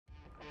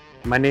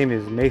My name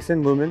is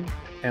Mason Luhman,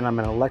 and I'm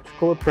an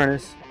electrical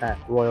apprentice at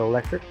Royal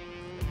Electric.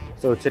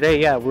 So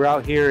today, we're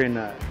out here in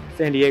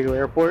San Diego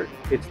Airport.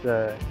 It's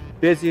the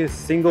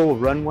busiest single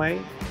runway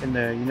in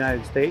the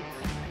United States.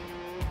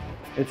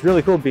 It's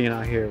really cool being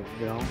out here,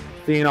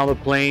 seeing all the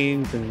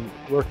planes and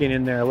working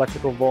in their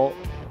electrical vault.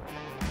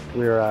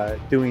 We're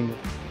doing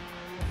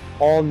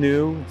all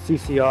new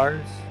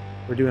CCRs.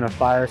 We're doing a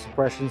fire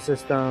suppression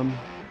system,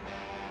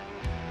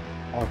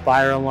 our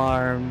fire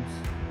alarms.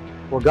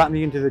 What got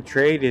me into the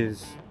trade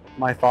is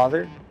my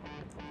father.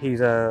 He's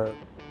a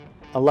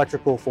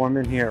electrical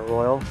foreman here at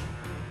Royal.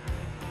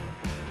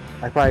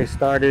 I probably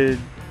started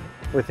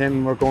with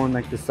him. We're going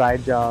like the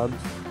side jobs,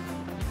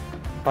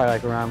 probably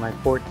like around like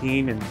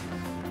 14, and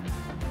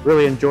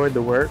really enjoyed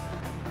the work.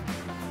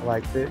 I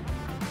liked it.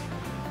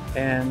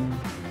 And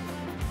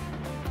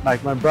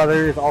like my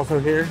brother is also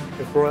here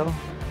at Royal.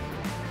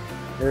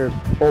 They're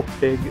both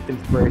big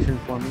inspiration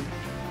for me.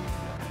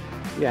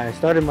 I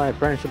started my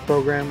apprenticeship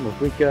program with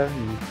WICA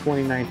in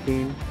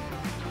 2019.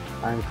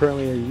 I'm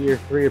currently a year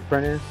 3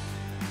 apprentice,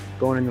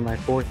 going into my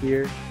 4th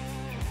year.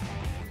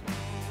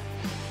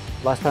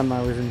 Last time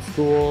I was in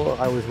school,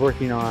 I was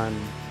working on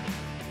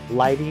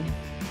lighting,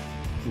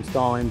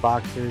 installing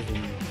boxes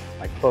and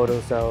like photo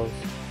cells.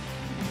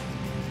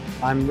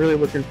 I'm really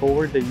looking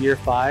forward to year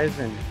 5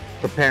 and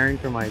preparing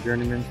for my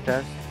journeyman's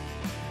test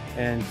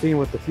and seeing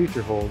what the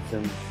future holds.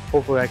 And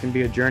hopefully I can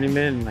be a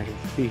journeyman and I can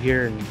be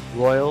here in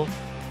Royal.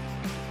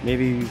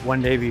 Maybe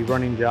one day be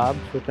running jobs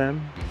with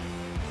them.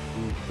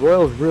 And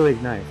Royal is really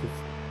nice.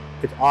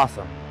 It's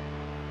awesome.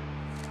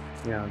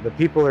 The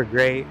people are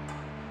great.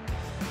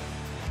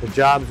 The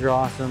jobs are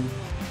awesome.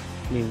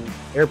 I mean,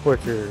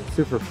 airports are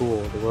super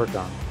cool to work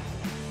on.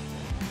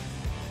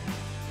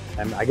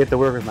 And I get to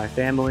work with my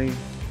family,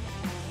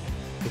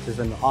 which is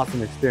an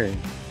awesome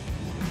experience.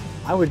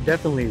 I would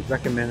definitely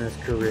recommend this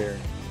career.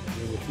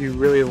 If you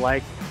really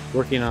like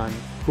working on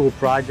cool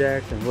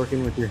projects and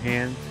working with your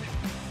hands,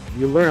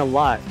 you learn a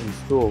lot in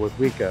school with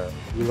WICA.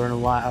 You learn a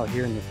lot out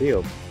here in the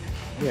field.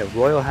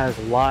 Royal has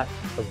a lot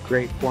of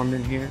great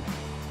foremen here.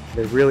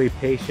 They're really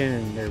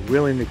patient and they're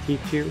willing to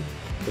teach you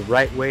the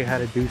right way how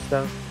to do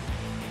stuff.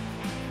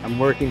 I'm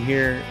working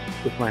here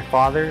with my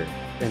father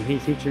and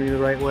he's teaching me the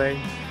right way.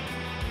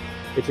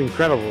 It's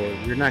incredible.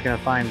 You're not going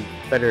to find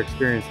better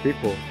experienced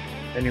people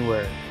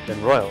anywhere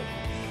than Royal.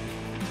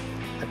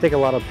 I take a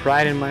lot of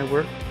pride in my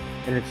work,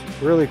 and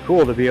it's really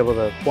cool to be able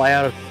to fly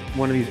out of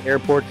one of these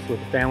airports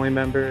with a family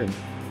member and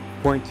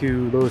point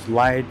to those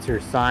lights or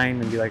sign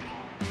and be like,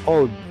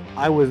 oh,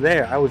 I was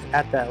there, I was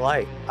at that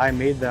light, I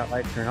made that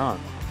light turn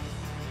on.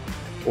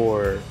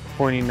 Or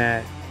pointing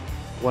at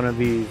one of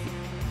these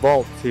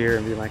vaults here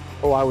and being like,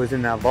 oh, I was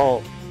in that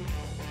vault,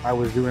 I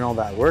was doing all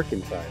that work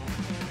inside.